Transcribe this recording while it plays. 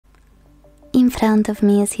In front of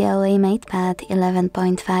me is HUAWEI MatePad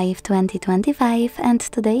 11.5 2025, and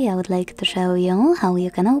today I would like to show you how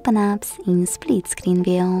you can open apps in split screen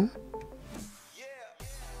view.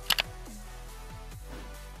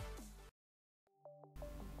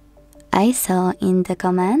 I saw in the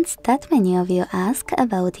comments that many of you ask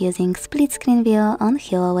about using split screen view on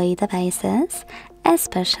HUAWEI devices,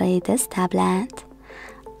 especially this tablet.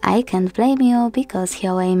 I can't blame you because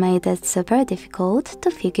HUAWEI made it super difficult to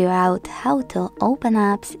figure out how to open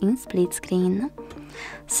apps in split screen.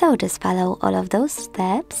 So just follow all of those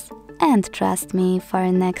steps and trust me for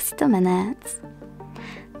the next 2 minutes.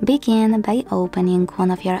 Begin by opening one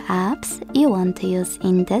of your apps you want to use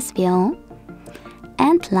in this view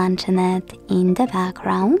and launching it in the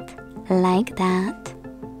background like that.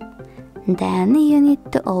 Then you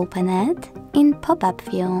need to open it in pop-up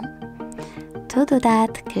view. To do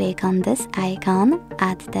that, click on this icon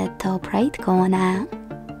at the top right corner.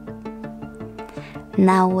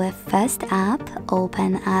 Now with first app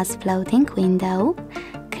open as floating window,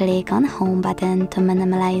 click on home button to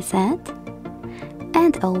minimize it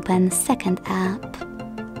and open second app.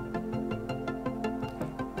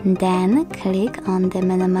 Then click on the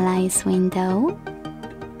minimize window,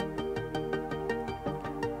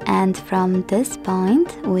 and from this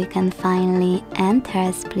point we can finally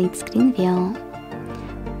enter split screen view.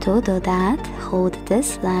 To do that, hold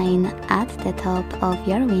this line at the top of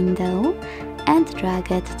your window and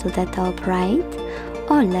drag it to the top right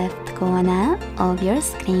or left corner of your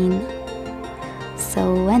screen.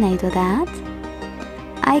 So when I do that,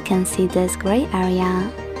 I can see this gray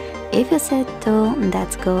area. If you said to,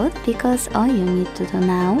 that's good, because all you need to do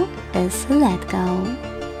now is let go.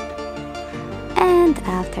 And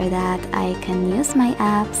after that I can use my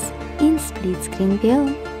apps in split screen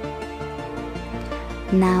view.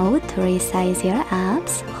 Now to resize your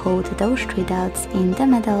apps, hold those 3 dots in the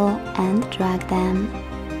middle and drag them.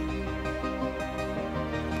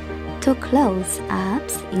 To close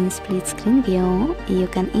apps in split screen view, you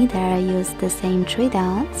can either use the same 3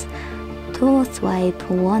 dots to swipe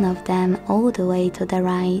one of them all the way to the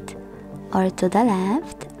right or to the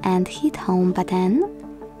left and hit home button,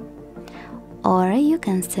 or you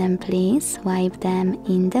can simply swipe them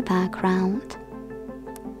in the background.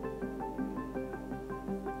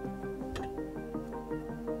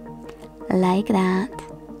 Like that.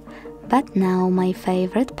 But now my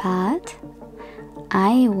favorite part,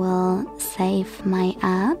 I will save my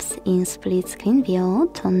apps in split screen view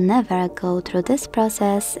to never go through this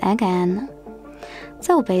process again.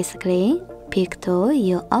 So basically, pick 2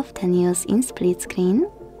 you often use in split screen,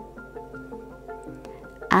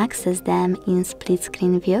 access them in split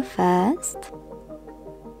screen view first,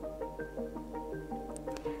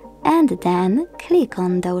 and then click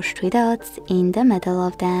on those 3 dots in the middle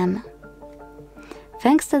of them.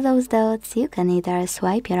 Thanks to those dots, you can either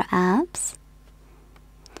swipe your apps,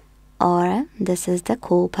 or, this is the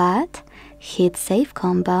cool part, hit save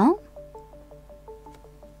combo,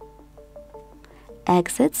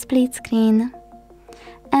 exit split screen,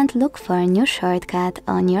 and look for a new shortcut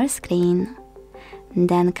on your screen.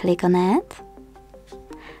 Then click on it,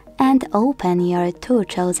 and open your 2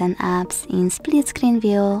 chosen apps in split screen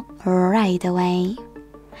view right away.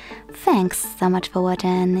 Thanks so much for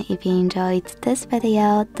watching. If you enjoyed this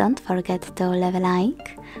video, don't forget to leave a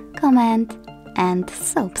like, comment and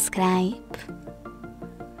subscribe.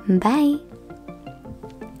 Bye!